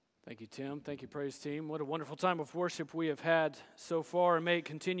Thank you, Tim. Thank you, praise team. What a wonderful time of worship we have had so far, and may it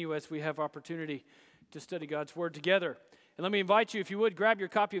continue as we have opportunity to study God's Word together. And let me invite you, if you would, grab your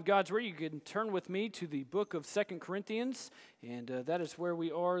copy of God's Word. You can turn with me to the book of 2 Corinthians, and that is where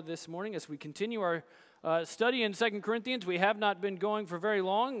we are this morning as we continue our study in 2 Corinthians. We have not been going for very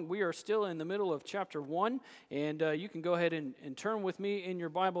long. We are still in the middle of chapter 1, and you can go ahead and turn with me in your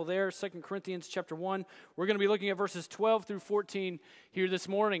Bible there, 2 Corinthians chapter 1. We're going to be looking at verses 12 through 14 here this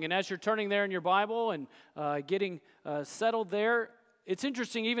morning. And as you're turning there in your Bible and getting settled there, it's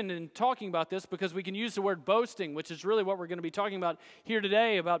interesting even in talking about this because we can use the word boasting, which is really what we're going to be talking about here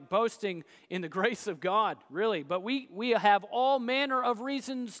today, about boasting in the grace of God, really. But we have all manner of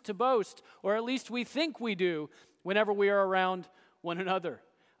reasons to boast, or at least we think we do whenever we are around one another.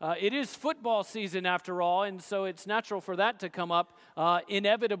 It is football season after all, and so it's natural for that to come up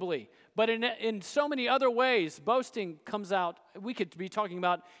inevitably. But in so many other ways, boasting comes out. We could be talking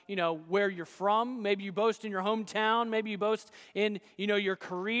about, where you're from. Maybe you boast in your hometown. Maybe you boast in, your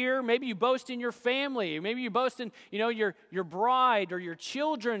career. Maybe you boast in your family. Maybe you boast in, your bride or your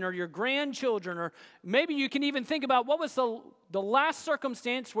children or your grandchildren. Or maybe you can even think about what was the last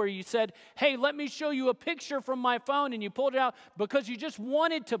circumstance where you said, hey, let me show you a picture from my phone, and you pulled it out because you just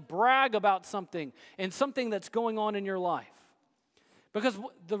wanted to brag about something and something that's going on in your life. Because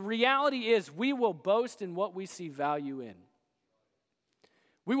the reality is we will boast in what we see value in.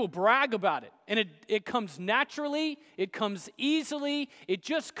 We will brag about it. And it comes naturally. It comes easily. It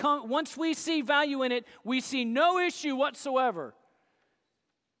just comes, once we see value in it, we see no issue whatsoever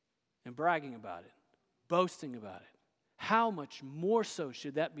in bragging about it, boasting about it. How much more so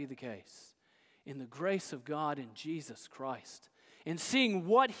should that be the case in the grace of God in Jesus Christ? And seeing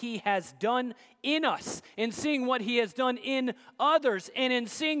what He has done in us, and seeing what He has done in others, and in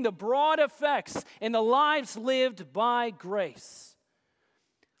seeing the broad effects in the lives lived by grace.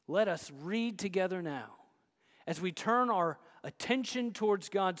 Let us read together now as we turn our attention towards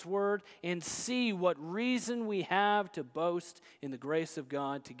God's Word and see what reason we have to boast in the grace of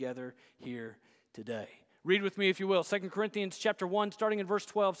God together here today. Read with me if you will. 2 Corinthians chapter 1, starting in verse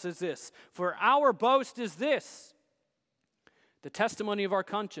 12 says this, "For our boast is this, the testimony of our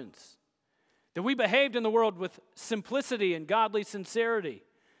conscience, that we behaved in the world with simplicity and godly sincerity,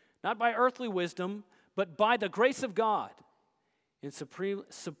 not by earthly wisdom, but by the grace of God, and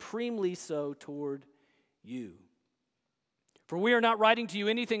supremely so toward you. For we are not writing to you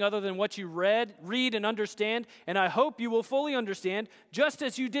anything other than what you read and understand, and I hope you will fully understand, just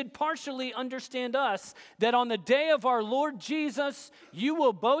as you did partially understand us, that on the day of our Lord Jesus, you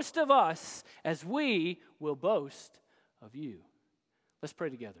will boast of us as we will boast of you." Let's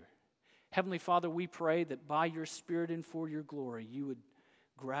pray together. Heavenly Father, we pray that by your Spirit and for your glory, you would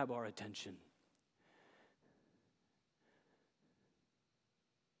grab our attention.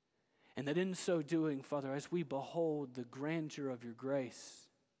 And that in so doing, Father, as we behold the grandeur of your grace,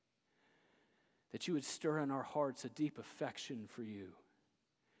 that you would stir in our hearts a deep affection for you.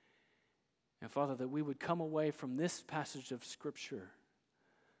 And Father, that we would come away from this passage of Scripture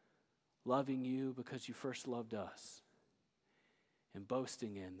loving you because you first loved us, and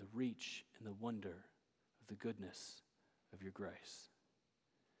boasting in the reach and the wonder of the goodness of your grace.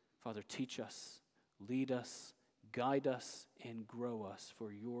 Father, teach us, lead us, guide us, and grow us for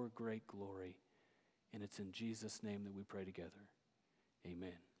your great glory. And it's in Jesus' name that we pray together.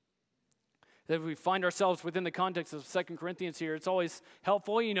 Amen. That we find ourselves within the context of 2 Corinthians here, it's always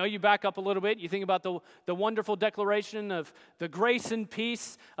helpful. You back up a little bit. You think about the wonderful declaration of the grace and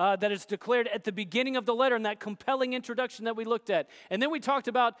peace that is declared at the beginning of the letter and that compelling introduction that we looked at. And then we talked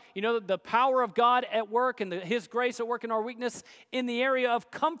about, the power of God at work and His grace at work in our weakness in the area of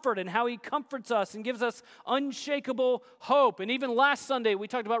comfort and how He comforts us and gives us unshakable hope. And even last Sunday, we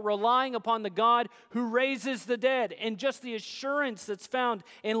talked about relying upon the God who raises the dead and just the assurance that's found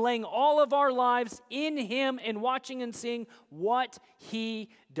in laying all of our lives in Him and watching and seeing what He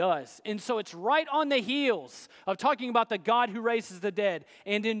does. And so it's right on the heels of talking about the God who raises the dead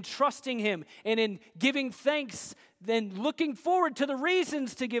and in trusting Him and in giving thanks, then looking forward to the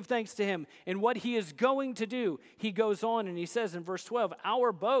reasons to give thanks to Him and what He is going to do. He goes on and he says in verse 12,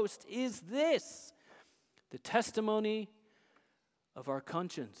 "Our boast is this, the testimony of our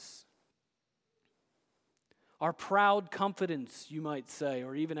conscience." Our proud confidence, you might say,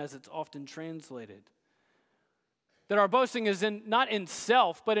 or even as it's often translated. That our boasting is not in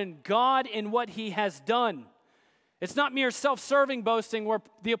self, but in God and what He has done. It's not mere self-serving boasting where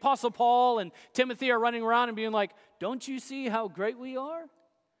the Apostle Paul and Timothy are running around and being like, "Don't you see how great we are?"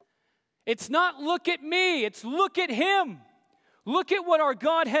 It's not look at me, it's look at Him. Look at what our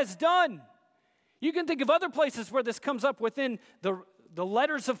God has done. You can think of other places where this comes up within the the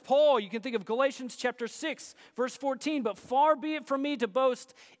letters of Paul. You can think of Galatians chapter 6, verse 14. But far be it from me to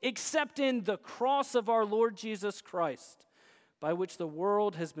boast except in the cross of our Lord Jesus Christ, by which the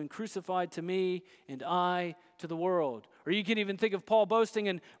world has been crucified to me and I to the world. Or you can even think of Paul boasting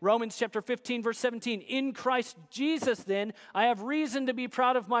in Romans chapter 15, verse 17. In Christ Jesus, then, I have reason to be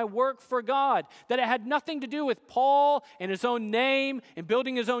proud of my work for God, that it had nothing to do with Paul and his own name and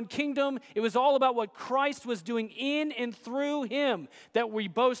building his own kingdom. It was all about what Christ was doing in and through him, that we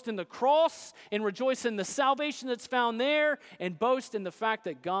boast in the cross and rejoice in the salvation that's found there, and boast in the fact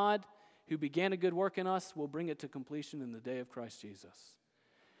that God, who began a good work in us, will bring it to completion in the day of Christ Jesus.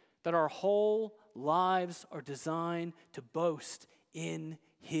 That our whole lives are designed to boast in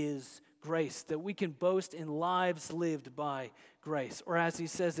His grace. That we can boast in lives lived by grace. Or as he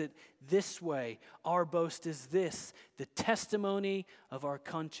says it this way, our boast is this, the testimony of our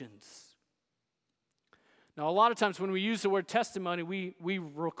conscience. Now, a lot of times when we use the word testimony, we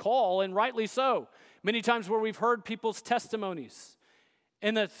recall, and rightly so, many times where we've heard people's testimonies.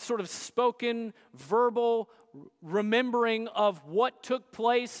 And the sort of spoken, verbal remembering of what took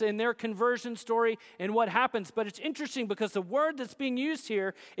place in their conversion story and what happens. But it's interesting because the word that's being used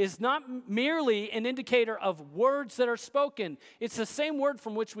here is not merely an indicator of words that are spoken. It's the same word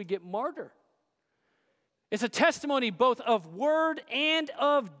from which we get martyr. It's a testimony both of word and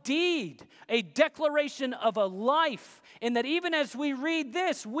of deed, a declaration of a life. And that even as we read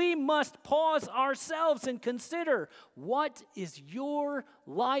this, we must pause ourselves and consider, what is your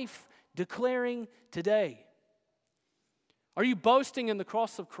life declaring today? Are you boasting in the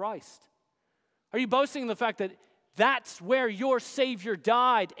cross of Christ? Are you boasting in the fact that that's where your Savior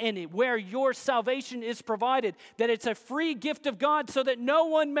died and where your salvation is provided, that it's a free gift of God so that no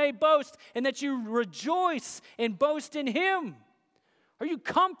one may boast, and that you rejoice and boast in Him? Are you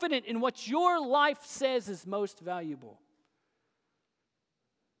confident in what your life says is most valuable?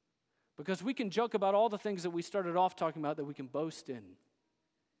 Because we can joke about all the things that we started off talking about that we can boast in.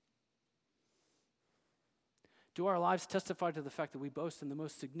 Do our lives testify to the fact that we boast in the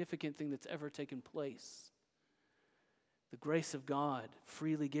most significant thing that's ever taken place? The grace of God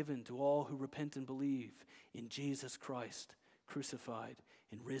freely given to all who repent and believe in Jesus Christ, crucified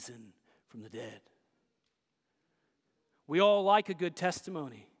and risen from the dead. We all like a good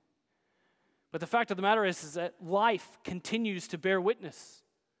testimony. But the fact of the matter is that life continues to bear witness.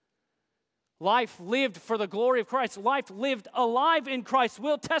 Life lived for the glory of Christ, life lived alive in Christ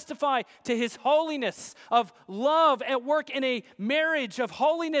will testify to His holiness, of love at work in a marriage, of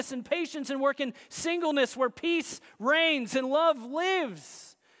holiness and patience and work in singleness where peace reigns and love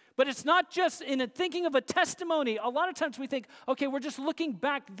lives. But it's not just in thinking of a testimony. A lot of times we think, okay, we're just looking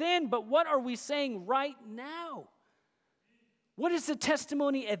back then, but what are we saying right now? What is the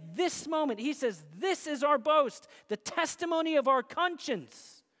testimony at this moment? He says, this is our boast, the testimony of our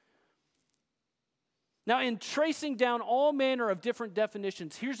conscience. Now, in tracing down all manner of different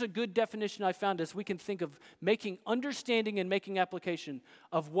definitions, here's a good definition I found as we can think of making understanding and making application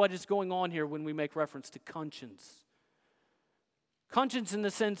of what is going on here when we make reference to conscience. Conscience in the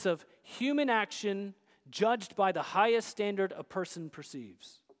sense of human action judged by the highest standard a person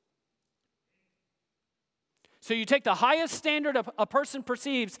perceives. So you take the highest standard a person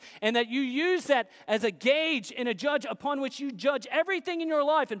perceives, and that you use that as a gauge and a judge upon which you judge everything in your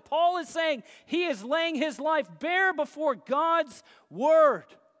life. And Paul is saying he is laying his life bare before God's word.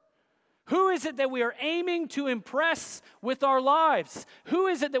 Who is it that we are aiming to impress with our lives? Who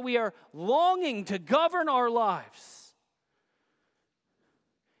is it that we are longing to govern our lives?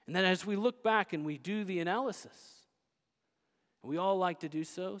 And then as we look back and we do the analysis, we all like to do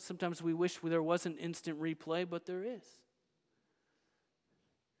so. Sometimes we wish there wasn't instant replay, but there is.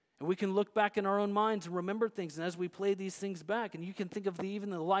 And we can look back in our own minds and remember things. And as we play these things back, and you can think of even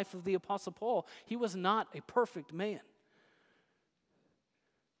the life of the Apostle Paul, he was not a perfect man.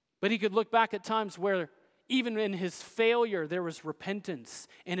 But he could look back at times where even in his failure, there was repentance.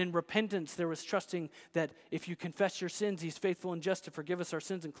 And in repentance, there was trusting that if you confess your sins, He's faithful and just to forgive us our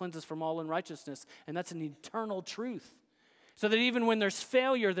sins and cleanse us from all unrighteousness. And that's an eternal truth. So that even when there's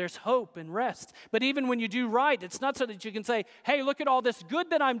failure, there's hope and rest. But even when you do right, it's not so that you can say, hey, look at all this good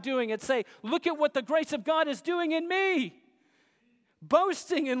that I'm doing. It's say, look at what the grace of God is doing in me.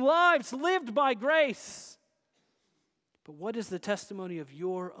 Boasting in lives lived by grace. But what is the testimony of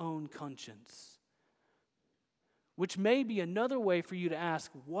your own conscience? Which may be another way for you to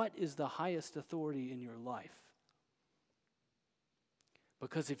ask, what is the highest authority in your life?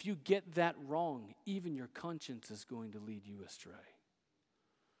 Because if you get that wrong, even your conscience is going to lead you astray.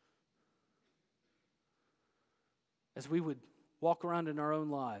 As we would walk around in our own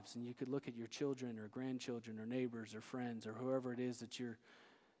lives and you could look at your children or grandchildren or neighbors or friends or whoever it is that you're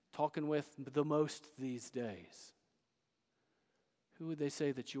talking with the most these days, who would they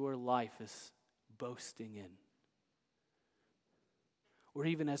say that your life is boasting in? Or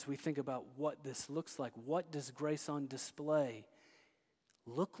even as we think about what this looks like, what does grace on display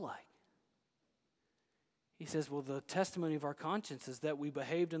look like? He says, well, the testimony of our conscience is that we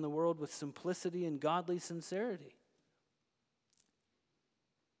behaved in the world with simplicity and godly sincerity.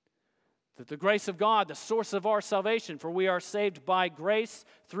 That the grace of God, the source of our salvation, for we are saved by grace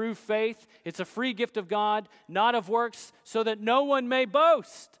through faith. It's a free gift of God, not of works, so that no one may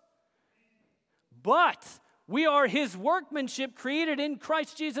boast. But we are His workmanship, created in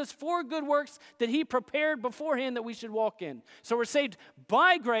Christ Jesus for good works that He prepared beforehand that we should walk in. So we're saved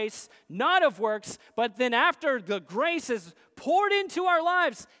by grace, not of works, but then after the grace is poured into our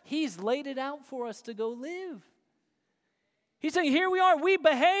lives, He's laid it out for us to go live. He's saying, here we are, we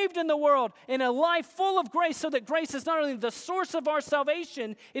behaved in the world in a life full of grace, so that grace is not only the source of our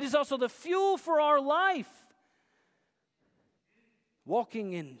salvation, it is also the fuel for our life.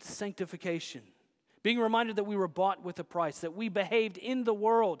 Walking in sanctification, being reminded that we were bought with a price, that we behaved in the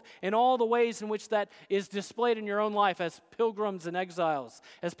world in all the ways in which that is displayed in your own life as pilgrims and exiles,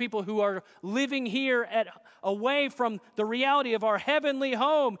 as people who are living here away from the reality of our heavenly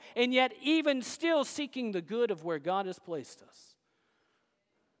home, and yet even still seeking the good of where God has placed us.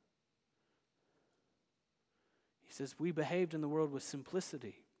 He says, we behaved in the world with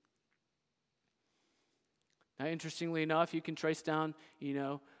simplicity. Now, interestingly enough, you can trace down,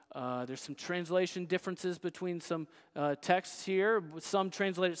 there's some translation differences between some texts here. Some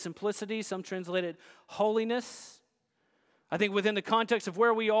translate it simplicity, some translate it holiness. I think within the context of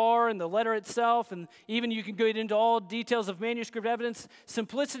where we are and the letter itself, and even you can get into all details of manuscript evidence,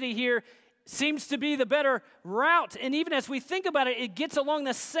 simplicity here seems to be the better route. And even as we think about it, it gets along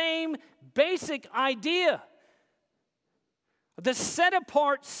the same basic idea. The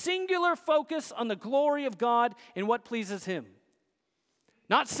set-apart, singular focus on the glory of God and what pleases Him.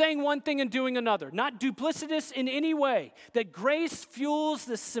 Not saying one thing and doing another. Not duplicitous in any way. That grace fuels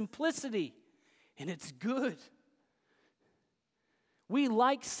the simplicity, and it's good. We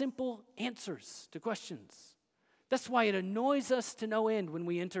like simple answers to questions. That's why it annoys us to no end when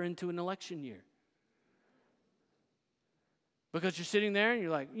we enter into an election year. Because you're sitting there and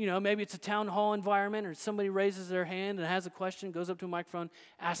you're like, maybe it's a town hall environment, or somebody raises their hand and has a question, goes up to a microphone,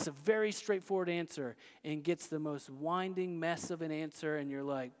 asks a very straightforward answer, and gets the most winding mess of an answer, and you're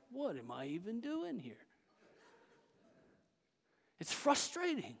like, what am I even doing here? It's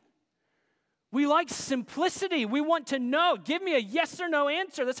frustrating. We like simplicity. We want to know. Give me a yes or no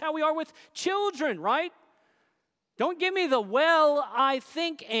answer. That's how we are with children, right? Don't give me the well, I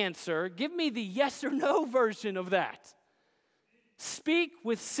think answer. Give me the yes or no version of that. Speak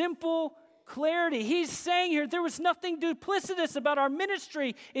with simple clarity. He's saying here, there was nothing duplicitous about our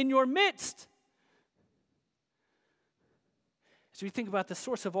ministry in your midst. As we think about the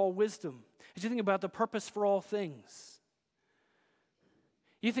source of all wisdom, as you think about the purpose for all things,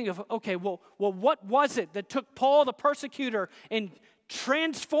 you think of, okay, well, what was it that took Paul the persecutor and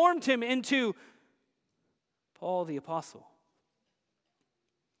transformed him into Paul the apostle?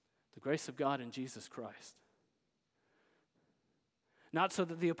 The grace of God in Jesus Christ. Not so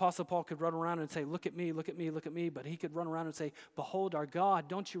that the Apostle Paul could run around and say, look at me, look at me, look at me, but he could run around and say, behold our God,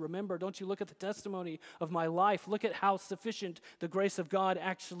 don't you remember? Don't you look at the testimony of my life? Look at how sufficient the grace of God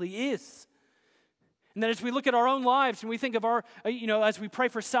actually is. And then as we look at our own lives and we think of our, as we pray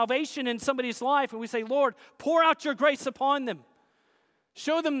for salvation in somebody's life and we say, Lord, pour out your grace upon them.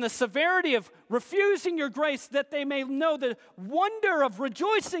 Show them the severity of refusing your grace, that they may know the wonder of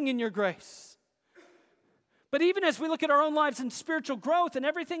rejoicing in your grace. But even as we look at our own lives and spiritual growth and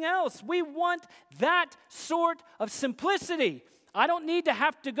everything else, we want that sort of simplicity. I don't need to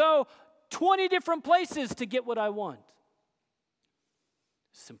have to go 20 different places to get what I want.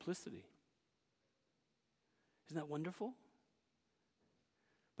 Simplicity. Isn't that wonderful?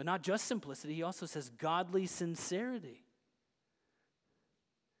 But not just simplicity, he also says godly sincerity.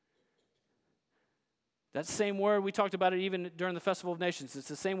 That same word, we talked about it even during the Festival of Nations. It's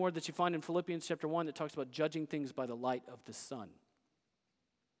the same word that you find in Philippians chapter 1 that talks about judging things by the light of the sun.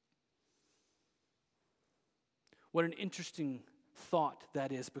 What an interesting thought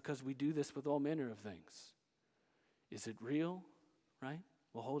that is, because we do this with all manner of things. Is it real? Right?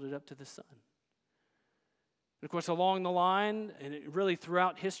 We'll hold it up to the sun. And of course, along the line, and really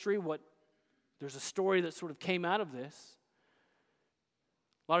throughout history, there's a story that sort of came out of this.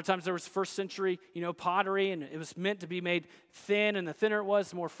 A lot of times there was first century, pottery, and it was meant to be made thin, and the thinner it was,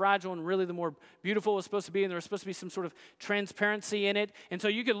 the more fragile, and really the more beautiful it was supposed to be, and there was supposed to be some sort of transparency in it. And so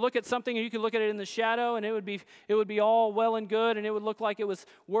you could look at something, and you could look at it in the shadow, and it would be all well and good, and it would look like it was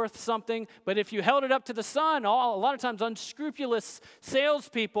worth something. But if you held it up to the sun, a lot of times unscrupulous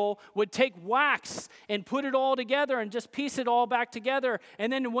salespeople would take wax and put it all together and just piece it all back together.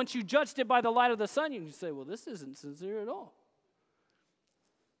 And then once you judged it by the light of the sun, you can say, well, this isn't sincere at all.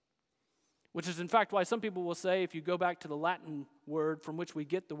 Which is, in fact, why some people will say, if you go back to the Latin word from which we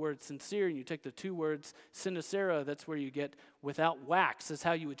get the word sincere, and you take the two words sincera, that's where you get without wax. That's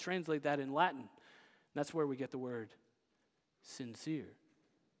how you would translate that in Latin. That's where we get the word sincere.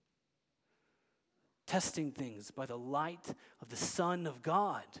 Testing things by the light of the Son of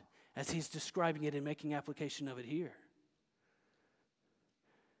God, as he's describing it and making application of it here.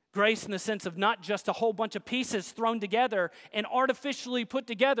 Grace in the sense of not just a whole bunch of pieces thrown together and artificially put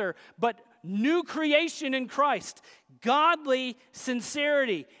together, but new creation in Christ, godly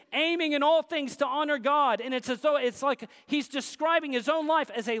sincerity, aiming in all things to honor God. And it's as though it's like he's describing his own life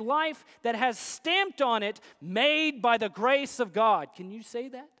as a life that has stamped on it, made by the grace of God. Can you say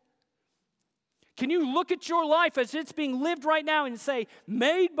that? Can you look at your life as it's being lived right now and say,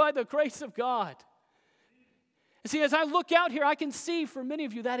 made by the grace of God? And see, as I look out here, I can see for many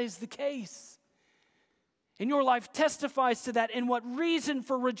of you that is the case. And your life testifies to that and what reason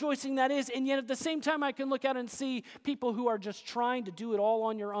for rejoicing that is. And yet at the same time, I can look out and see people who are just trying to do it all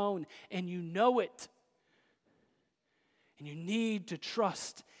on your own. And you know it. And you need to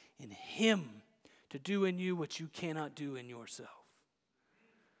trust in him to do in you what you cannot do in yourself.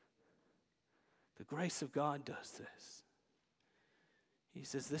 The grace of God does this. He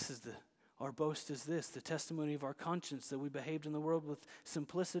says our boast is this, the testimony of our conscience, that we behaved in the world with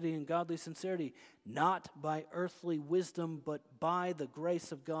simplicity and godly sincerity, not by earthly wisdom, but by the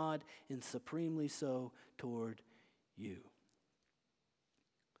grace of God, and supremely so toward you.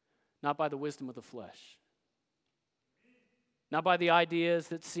 Not by the wisdom of the flesh. Not by the ideas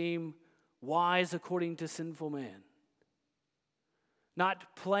that seem wise according to sinful man.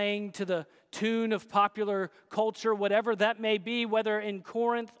 Not playing to the tune of popular culture, whatever that may be, whether in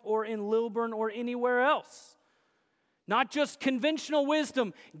Corinth or in Lilburn or anywhere else. Not just conventional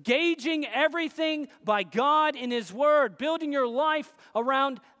wisdom, gauging everything by God in his word, building your life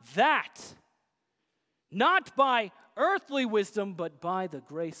around that. Not by earthly wisdom, but by the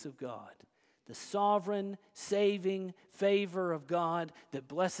grace of God. The sovereign, saving favor of God that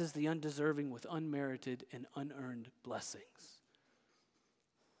blesses the undeserving with unmerited and unearned blessings.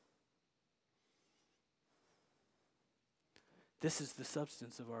 This is the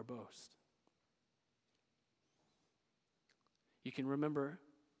substance of our boast. You can remember,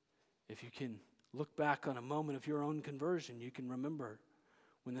 if you can look back on a moment of your own conversion, you can remember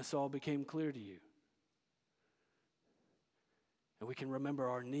when this all became clear to you. And we can remember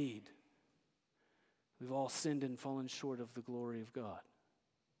our need. We've all sinned and fallen short of the glory of God.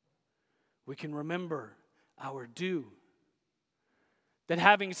 We can remember our due. That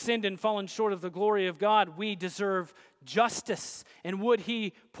having sinned and fallen short of the glory of God, we deserve justice. And would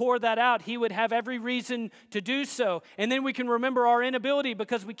he pour that out, he would have every reason to do so. And then we can remember our inability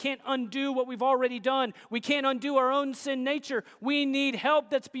because we can't undo what we've already done. We can't undo our own sin nature. We need help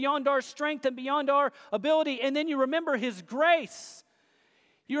that's beyond our strength and beyond our ability. And then you remember his grace.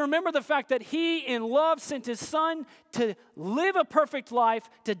 You remember the fact that he, in love, sent his son to live a perfect life,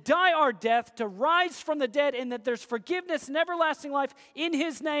 to die our death, to rise from the dead, and that there's forgiveness and everlasting life in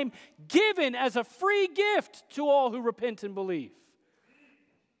his name, given as a free gift to all who repent and believe.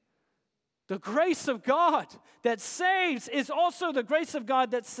 The grace of God that saves is also the grace of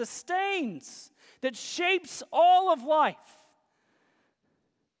God that sustains, that shapes all of life.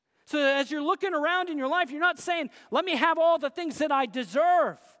 So that as you're looking around in your life, you're not saying, let me have all the things that I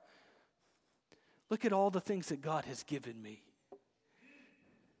deserve. Look at all the things that God has given me.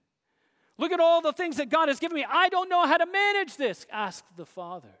 Look at all the things that God has given me. I don't know how to manage this. Ask the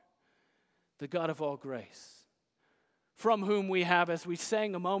Father, the God of all grace, from whom we have, as we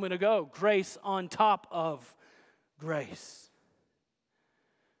sang a moment ago, grace on top of grace.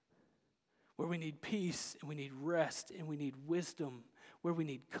 Where we need peace and we need rest and we need wisdom, where we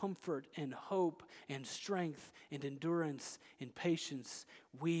need comfort and hope and strength and endurance and patience,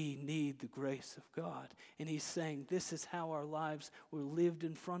 we need the grace of God. And he's saying, this is how our lives were lived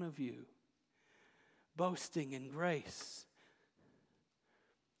in front of you. Boasting in grace.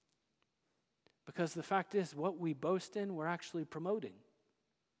 Because the fact is, what we boast in, we're actually promoting.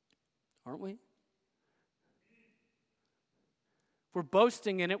 Aren't we? If we're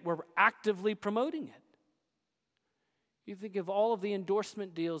boasting in it, we're actively promoting it. You think of all of the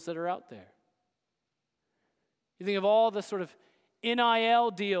endorsement deals that are out there. You think of all the sort of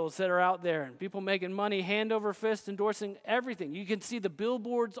NIL deals that are out there and people making money hand over fist, endorsing everything. You can see the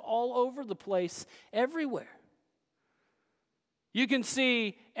billboards all over the place, everywhere. You can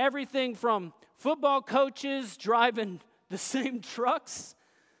see everything from football coaches driving the same trucks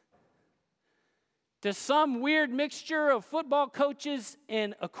to some weird mixture of football coaches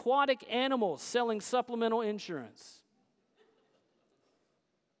and aquatic animals selling supplemental insurance.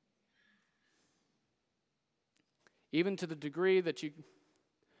 Even to the degree that you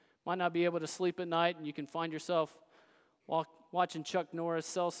might not be able to sleep at night and you can find yourself watching Chuck Norris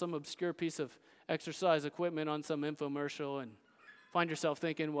sell some obscure piece of exercise equipment on some infomercial and find yourself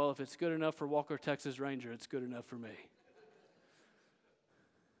thinking, well, if it's good enough for Walker, Texas Ranger, it's good enough for me.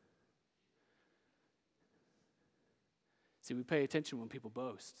 See, we pay attention when people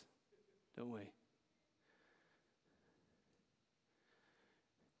boast, don't we?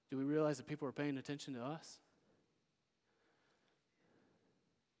 Do we realize that people are paying attention to us?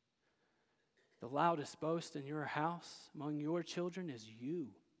 The loudest boast in your house among your children is you,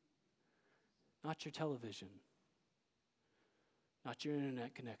 not your television, not your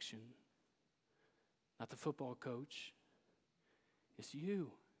internet connection, not the football coach. It's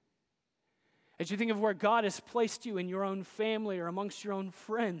you. As you think of where God has placed you in your own family or amongst your own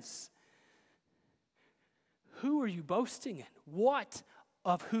friends, who are you boasting in? What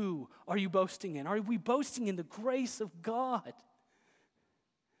of who are you boasting in? Are we boasting in the grace of God?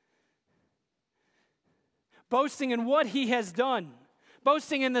 Boasting in what He has done.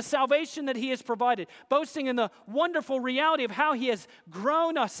 Boasting in the salvation that He has provided. Boasting in the wonderful reality of how He has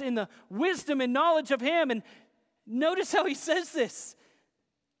grown us in the wisdom and knowledge of Him. And notice how He says this.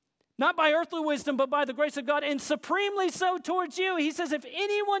 Not by earthly wisdom, but by the grace of God, and supremely so towards you. He says, if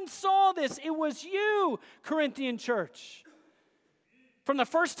anyone saw this, it was you, Corinthian church. From the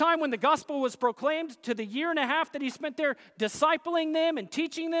first time when the gospel was proclaimed to the year and a half that he spent there discipling them and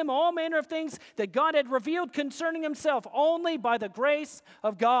teaching them all manner of things that God had revealed concerning Himself, only by the grace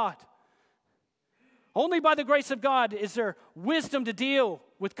of God. Only by the grace of God is there wisdom to deal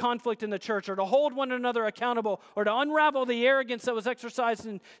with conflict in the church, or to hold one another accountable, or to unravel the arrogance that was exercised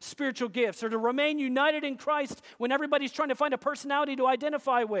in spiritual gifts, or to remain united in Christ when everybody's trying to find a personality to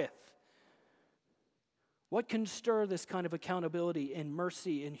identify with. What can stir this kind of accountability and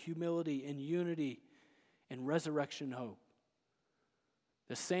mercy and humility and unity and resurrection hope?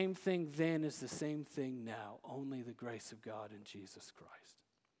 The same thing then is the same thing now, only the grace of God in Jesus Christ.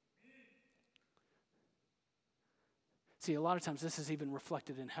 See, a lot of times this is even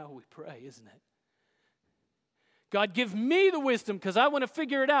reflected in how we pray, isn't it? God, give me the wisdom because I want to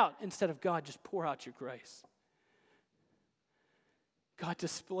figure it out, instead of God, just pour out your grace. God,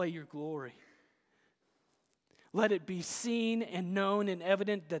 display your glory. Let it be seen and known and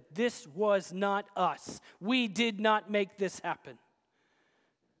evident that this was not us. We did not make this happen.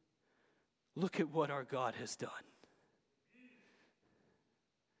 Look at what our God has done.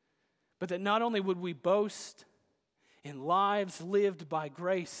 But that not only would we boast in lives lived by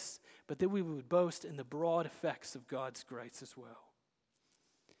grace, but that we would boast in the broad effects of God's grace as well.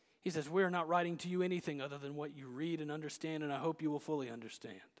 He says, we're not writing to you anything other than what you read and understand, and I hope you will fully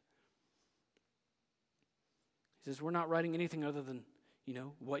understand. He says, we're not writing anything other than,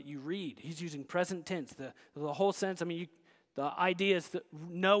 what you read. He's using present tense, the whole sense. The idea is the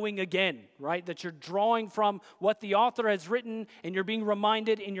knowing again, right? That you're drawing from what the author has written and you're being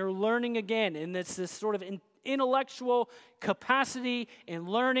reminded and you're learning again. And it's this sort of intellectual capacity and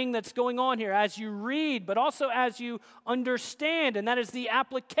learning that's going on here as you read, but also as you understand. And that is the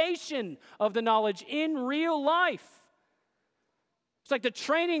application of the knowledge in real life. It's like the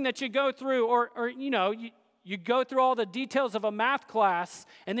training that you go through, or you go through all the details of a math class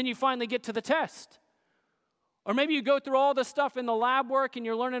and then you finally get to the test. Or maybe you go through all the stuff in the lab work and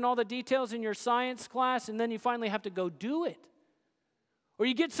you're learning all the details in your science class and then you finally have to go do it. Or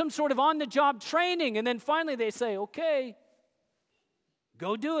you get some sort of on-the-job training and then finally they say, okay,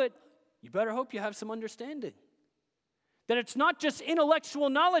 go do it. You better hope you have some understanding. That it's not just intellectual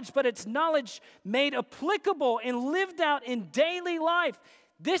knowledge, but it's knowledge made applicable and lived out in daily life.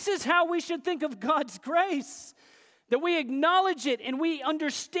 This is how we should think of God's grace. That we acknowledge it and we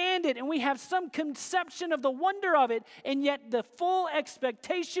understand it and we have some conception of the wonder of it, and yet the full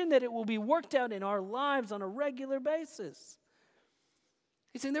expectation that it will be worked out in our lives on a regular basis.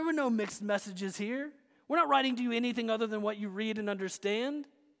 He's saying there were no mixed messages here. We're not writing to you anything other than what you read and understand.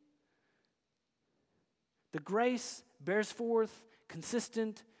 The grace bears forth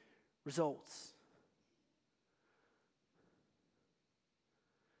consistent results.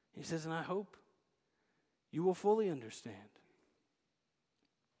 He says, and I hope you will fully understand.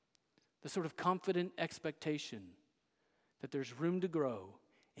 The sort of confident expectation that there's room to grow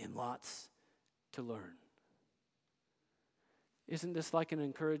and lots to learn. Isn't this like an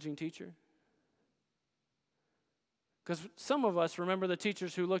encouraging teacher? Because some of us remember the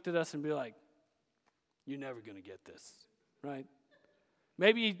teachers who looked at us and be like, you're never going to get this, right?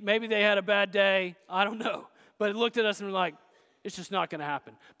 Maybe they had a bad day, I don't know. But it looked at us and were like, it's just not going to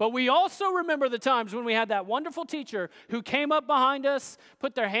happen. But we also remember the times when we had that wonderful teacher who came up behind us,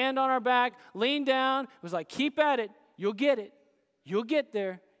 put their hand on our back, leaned down, was like, keep at it, you'll get it. You'll get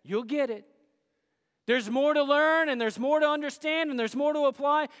there, you'll get it. There's more to learn, and there's more to understand, and there's more to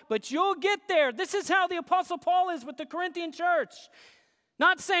apply, but you'll get there. This is how the Apostle Paul is with the Corinthian church.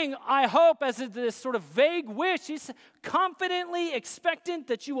 Not saying, I hope, as this sort of vague wish. He's confidently expectant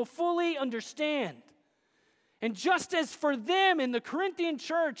that you will fully understand. And just as for them in the Corinthian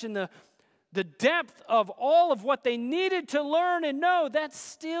church, in the depth of all of what they needed to learn and know, that's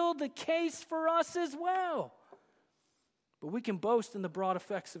still the case for us as well. But we can boast in the broad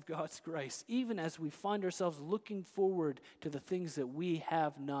effects of God's grace, even as we find ourselves looking forward to the things that we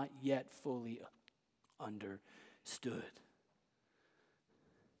have not yet fully understood.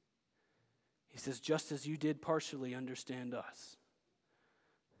 He says, just as you did partially understand us.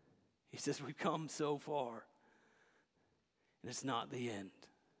 He says, we've come so far, and it's not the end.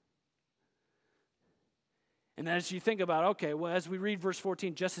 And as you think about, okay, well, as we read verse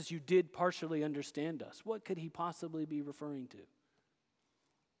 14, just as you did partially understand us, what could he possibly be referring to?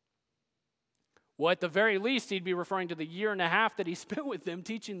 Well, at the very least, he'd be referring to the year and a half that he spent with them,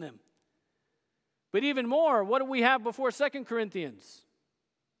 teaching them. But even more, what do we have before 2 Corinthians?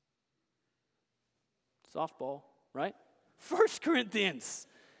 Softball, right? 1 Corinthians.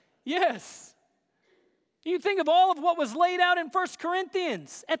 Yes. You think of all of what was laid out in 1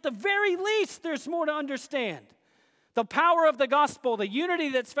 Corinthians. At the very least, there's more to understand. The power of the gospel, the unity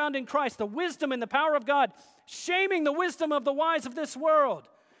that's found in Christ, the wisdom and the power of God, shaming the wisdom of the wise of this world,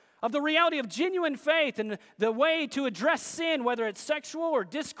 of the reality of genuine faith and the way to address sin, whether it's sexual or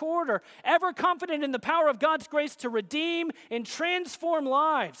discord, or ever confident in the power of God's grace to redeem and transform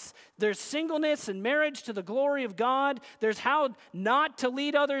lives. There's singleness and marriage to the glory of God. There's how not to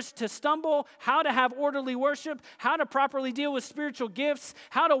lead others to stumble, how to have orderly worship, how to properly deal with spiritual gifts,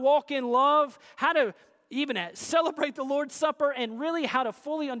 how to walk in love, how to even celebrate the Lord's Supper, and really how to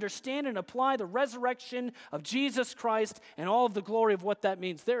fully understand and apply the resurrection of Jesus Christ and all of the glory of what that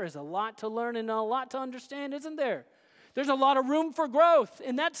means. There is a lot to learn and a lot to understand, isn't there? There's a lot of room for growth,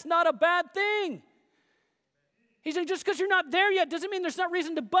 and that's not a bad thing. He's saying just because you're not there yet doesn't mean there's not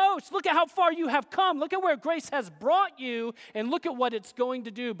reason to boast. Look at how far you have come. Look at where grace has brought you, and look at what it's going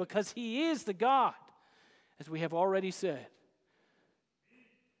to do, because he is the God, as we have already said,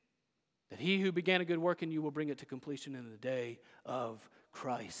 that he who began a good work in you will bring it to completion in the day of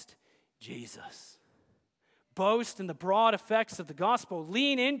Christ Jesus. Boast in the broad effects of the gospel.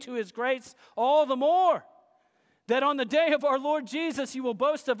 Lean into his grace all the more, that on the day of our Lord Jesus you will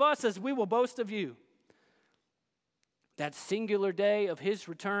boast of us as we will boast of you. That singular day of his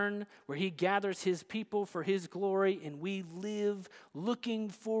return, where he gathers his people for his glory, and we live looking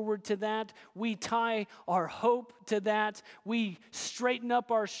forward to that. We tie our hope to that. We straighten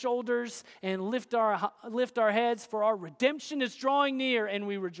up our shoulders and lift our heads, for our redemption is drawing near, and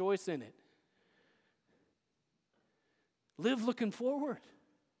we rejoice in it. Live looking forward.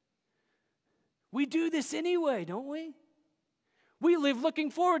 We do this anyway, don't we? We live looking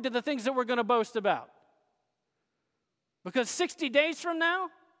forward to the things that we're going to boast about. Because 60 days from now,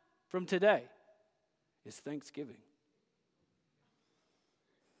 from today, is Thanksgiving.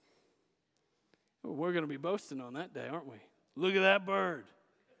 We're going to be boasting on that day, aren't we? Look at that bird.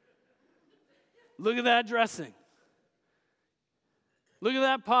 Look at that dressing. Look at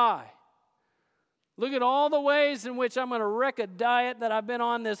that pie. Look at all the ways in which I'm going to wreck a diet that I've been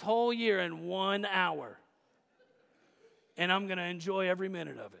on this whole year in 1 hour. And I'm going to enjoy every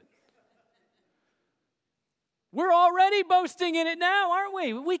minute of it. We're already boasting in it now, aren't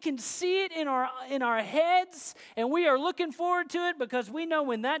we? We can see it in our heads, and we are looking forward to it because we know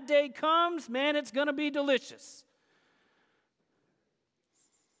when that day comes, man, it's going to be delicious.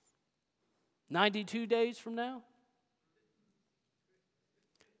 92 days from now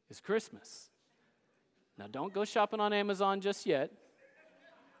is Christmas. Now, don't go shopping on Amazon just yet.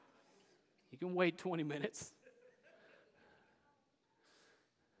 You can wait 20 minutes.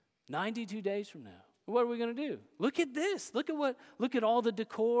 92 days from now. What are we going to do? Look at this. Look at all the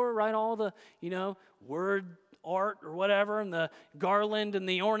decor, right? All the, word art or whatever, and the garland and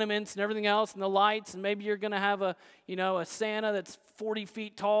the ornaments and everything else and the lights, and maybe you're going to have a Santa that's 40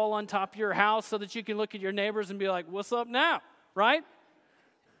 feet tall on top of your house so that you can look at your neighbors and be like, what's up now, right?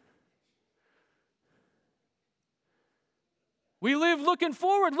 We live looking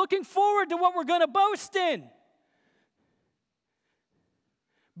forward to what we're going to boast in.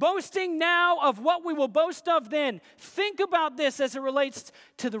 Boasting now of what we will boast of then. Think about this as it relates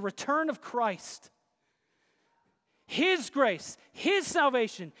to the return of Christ. His grace, His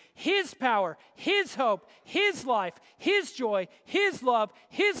salvation, His power, His hope, His life, His joy, His love,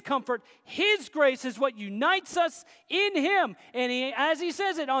 His comfort, His grace is what unites us in Him. And as He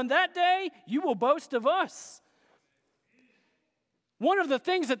says it, on that day, you will boast of us. One of the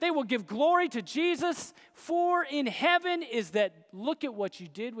things that they will give glory to Jesus for in heaven is that look at what you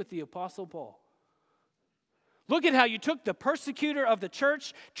did with the Apostle Paul. Look at how you took the persecutor of the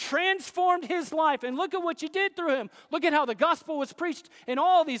church, transformed his life, and look at what you did through him. Look at how the gospel was preached in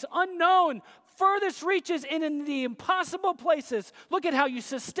all these unknown, furthest reaches and in the impossible places. Look at how you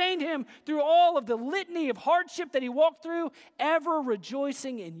sustained him through all of the litany of hardship that he walked through, ever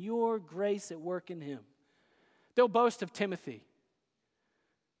rejoicing in your grace at work in him. They'll boast of Timothy,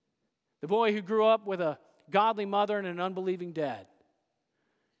 the boy who grew up with a godly mother and an unbelieving dad,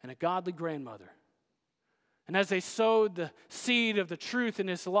 and a godly grandmother. And as they sowed the seed of the truth in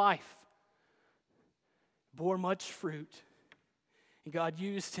his life, bore much fruit. And God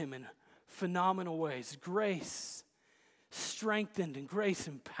used him in phenomenal ways. Grace strengthened and grace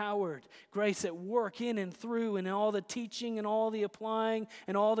empowered. Grace at work in and through, and all the teaching and all the applying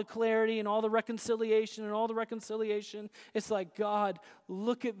and all the clarity and all the reconciliation and all the reconciliation. It's like, God,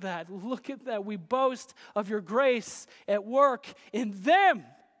 look at that. Look at that. We boast of your grace at work in them.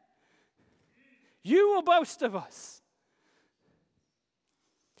 You will boast of us.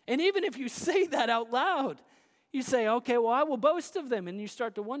 And even if you say that out loud, you say, okay, well, I will boast of them. And you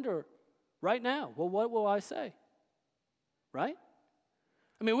start to wonder right now, well, what will I say? Right?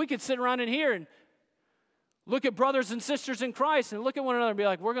 I mean, we could sit around in here and look at brothers and sisters in Christ and look at one another and be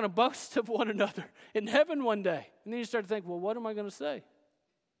like, we're going to boast of one another in heaven one day. And then you start to think, well, what am I going to say?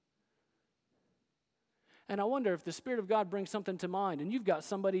 And I wonder if the Spirit of God brings something to mind, and you've got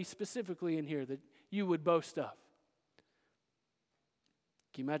somebody specifically in here that you would boast of.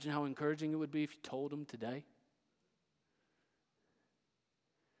 Can you imagine how encouraging it would be if you told them today?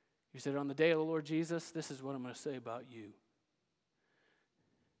 You said, on the day of the Lord Jesus, this is what I'm going to say about you.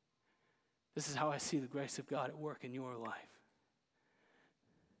 This is how I see the grace of God at work in your life.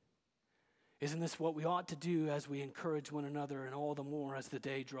 Isn't this what we ought to do as we encourage one another, and all the more as the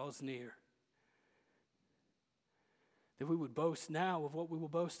day draws near? That we would boast now of what we will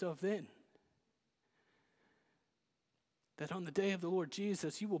boast of then. That on the day of the Lord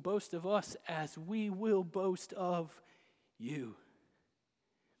Jesus, you will boast of us as we will boast of you.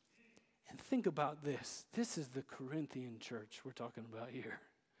 And think about this. This is the Corinthian church we're talking about here.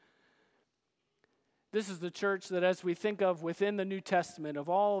 This is the church that, as we think of within the New Testament, of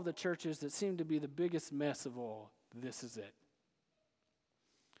all of the churches that seem to be the biggest mess of all, this is it.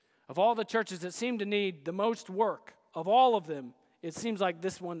 Of all the churches that seem to need the most work, of all of them, it seems like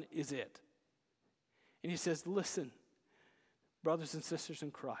this one is it. And he says, listen, brothers and sisters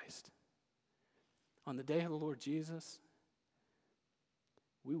in Christ, on the day of the Lord Jesus,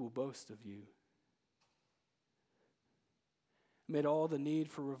 we will boast of you. Amid all the need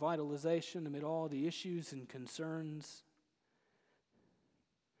for revitalization, amid all the issues and concerns,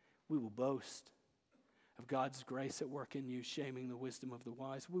 we will boast of God's grace at work in you, shaming the wisdom of the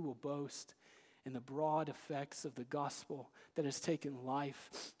wise. We will boast in the broad effects of the gospel that has taken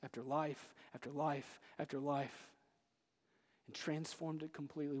life after life after life after life and transformed it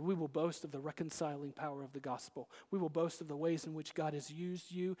completely. We will boast of the reconciling power of the gospel. We will boast of the ways in which God has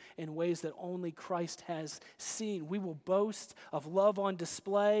used you in ways that only Christ has seen. We will boast of love on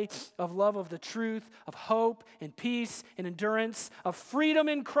display, of love of the truth, of hope and peace and endurance, of freedom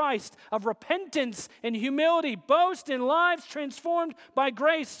in Christ, of repentance and humility. Boast in lives transformed by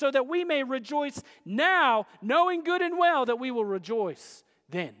grace so that we may rejoice now, knowing good and well that we will rejoice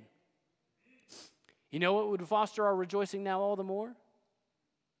then. You know what would foster our rejoicing now all the more?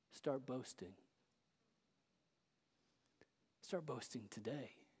 Start boasting. Start boasting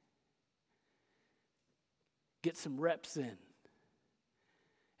today. Get some reps in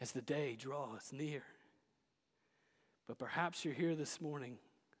as the day draws near. But perhaps you're here this morning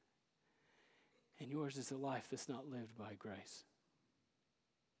and yours is a life that's not lived by grace.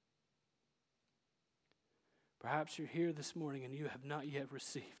 Perhaps you're here this morning and you have not yet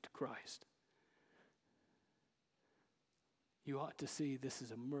received Christ. you ought to see this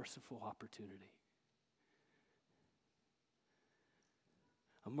is a merciful opportunity.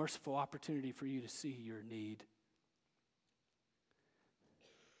 A merciful opportunity for you to see your need.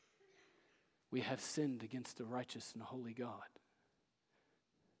 We have sinned against a righteous and holy God.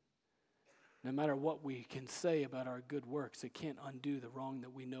 No matter what we can say about our good works, it can't undo the wrong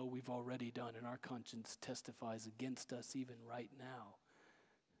that we know we've already done, and our conscience testifies against us even right now.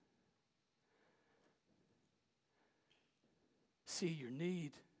 See your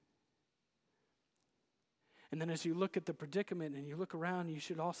need. And then as you look at the predicament and you look around, you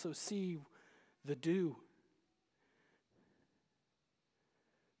should also see the do.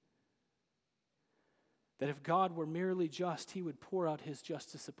 That if God were merely just, he would pour out his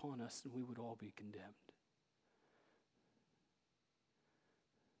justice upon us and we would all be condemned.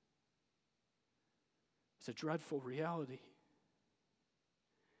 It's a dreadful reality.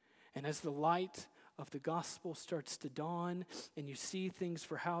 And as the light of the gospel starts to dawn and you see things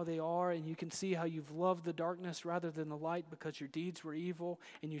for how they are, and you can see how you've loved the darkness rather than the light because your deeds were evil,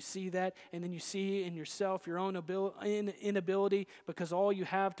 and you see that, and then you see in yourself your own inability because all you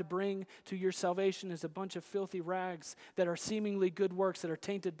have to bring to your salvation is a bunch of filthy rags that are seemingly good works that are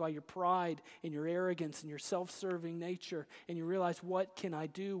tainted by your pride and your arrogance and your self-serving nature, and you realize, what can I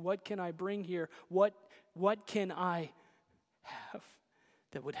do? What can I bring here? What can I have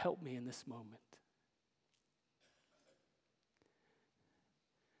that would help me in this moment?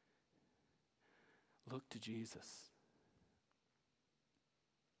 Look to Jesus,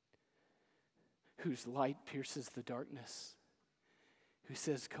 whose light pierces the darkness, who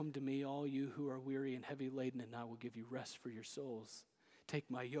says, "Come to me, all you who are weary and heavy laden, and I will give you rest for your souls. Take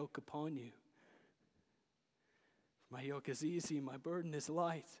my yoke upon you. My yoke is easy, my burden is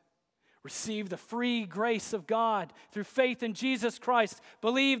light." Receive the free grace of God through faith in Jesus Christ.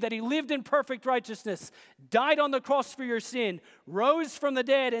 Believe that he lived in perfect righteousness, died on the cross for your sin, rose from the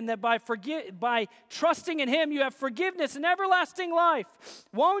dead, and that by trusting in him you have forgiveness and everlasting life.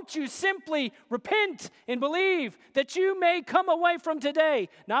 Won't you simply repent and believe that you may come away from today,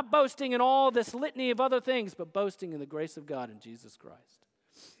 not boasting in all this litany of other things, but boasting in the grace of God in Jesus Christ?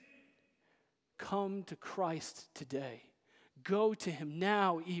 Come to Christ today. Go to him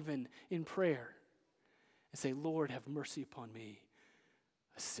now, even in prayer, and say, "Lord, have mercy upon me,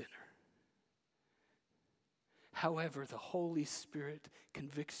 a sinner." However, the Holy Spirit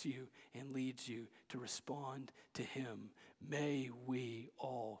convicts you and leads you to respond to him. May we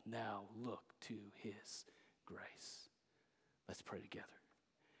all now look to his grace. Let's pray together.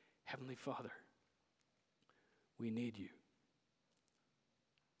 Heavenly Father, we need you.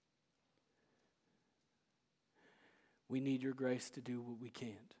 We need your grace to do what we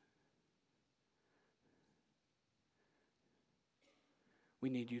can't. We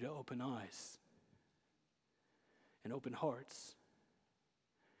need you to open eyes and open hearts.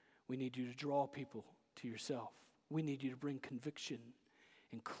 We need you to draw people to yourself. We need you to bring conviction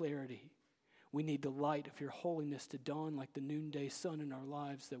and clarity. We need the light of your holiness to dawn like the noonday sun in our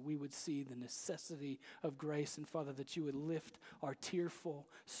lives, that we would see the necessity of grace. And Father, that you would lift our tearful,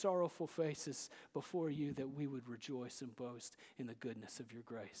 sorrowful faces before you, that we would rejoice and boast in the goodness of your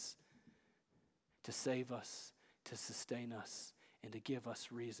grace, to save us, to sustain us, and to give us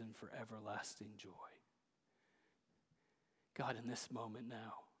reason for everlasting joy. God, in this moment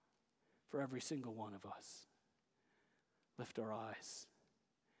now, for every single one of us, lift our eyes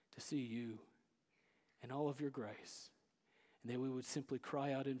to see you and all of your grace, and that we would simply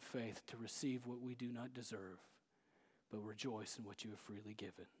cry out in faith to receive what we do not deserve, but rejoice in what you have freely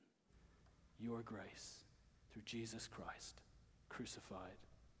given. Your grace through Jesus Christ, crucified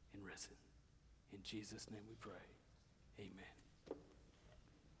and risen. In Jesus' name we pray. Amen.